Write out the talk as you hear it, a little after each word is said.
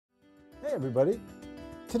Hey everybody!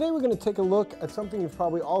 Today we're going to take a look at something you've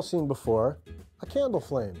probably all seen before, a candle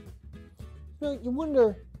flame. You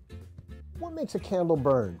wonder, what makes a candle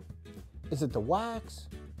burn? Is it the wax?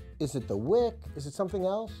 Is it the wick? Is it something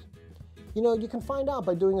else? You can find out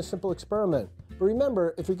by doing a simple experiment. But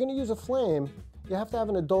remember, if you're going to use a flame, you have to have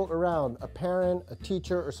an adult around, a parent, a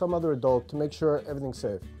teacher, or some other adult to make sure everything's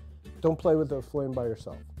safe. Don't play with the flame by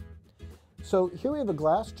yourself. So here we have a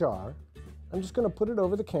glass jar. I'm just going to put it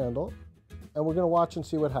over the candle, and we're going to watch and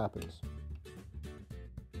see what happens.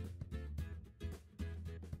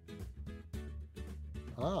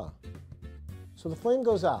 So the flame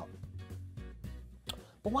goes out.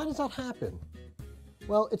 But why does that happen?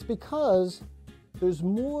 Well, it's because there's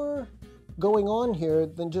more going on here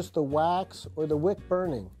than just the wax or the wick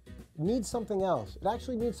burning. It needs something else. It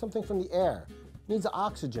actually needs something from the air. It needs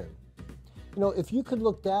oxygen. If you could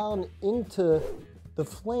look down into the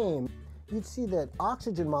flame, you'd see that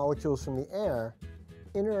oxygen molecules from the air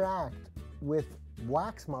interact with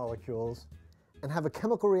wax molecules and have a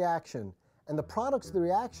chemical reaction. And the products of the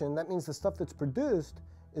reaction, that means the stuff that's produced,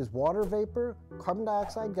 is water vapor, carbon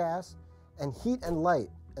dioxide gas, and heat and light.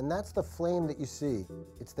 And that's the flame that you see.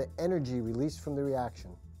 It's the energy released from the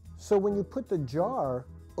reaction. So when you put the jar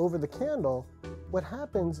over the candle, what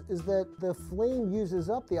happens is that the flame uses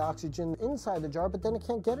up the oxygen inside the jar, but then it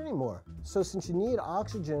can't get any more. So since you need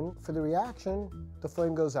oxygen for the reaction, the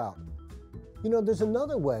flame goes out. There's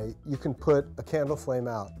another way you can put a candle flame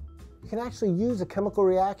out. You can actually use a chemical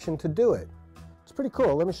reaction to do it. It's pretty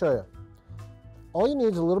cool. Let me show you. All you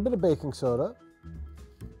need is a little bit of baking soda.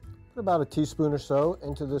 Put about a teaspoon or so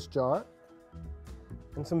into this jar,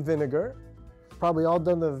 and some vinegar. Probably all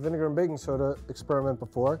done the vinegar and baking soda experiment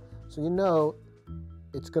before, so you know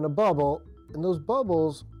it's going to bubble, and those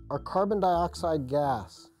bubbles are carbon dioxide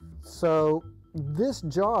gas. So this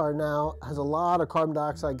jar now has a lot of carbon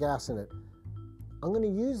dioxide gas in it. I'm going to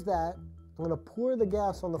use that. I'm going to pour the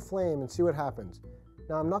gas on the flame and see what happens.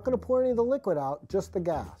 Now I'm not going to pour any of the liquid out, just the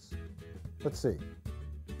gas. Let's see.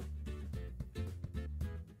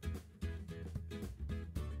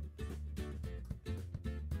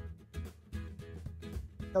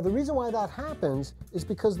 Now the reason why that happens is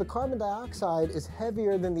because the carbon dioxide is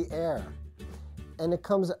heavier than the air, and it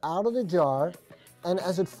comes out of the jar, and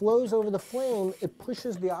as it flows over the flame, it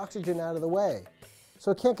pushes the oxygen out of the way.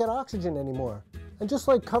 So it can't get oxygen anymore. And just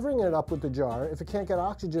like covering it up with the jar, if it can't get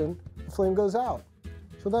oxygen, the flame goes out.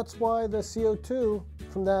 So that's why the CO2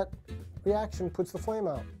 from that reaction puts the flame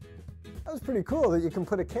out. That was pretty cool that you can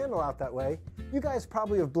put a candle out that way. You guys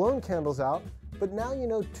probably have blown candles out, but now you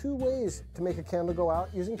know 2 ways to make a candle go out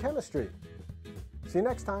using chemistry. See you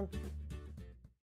next time.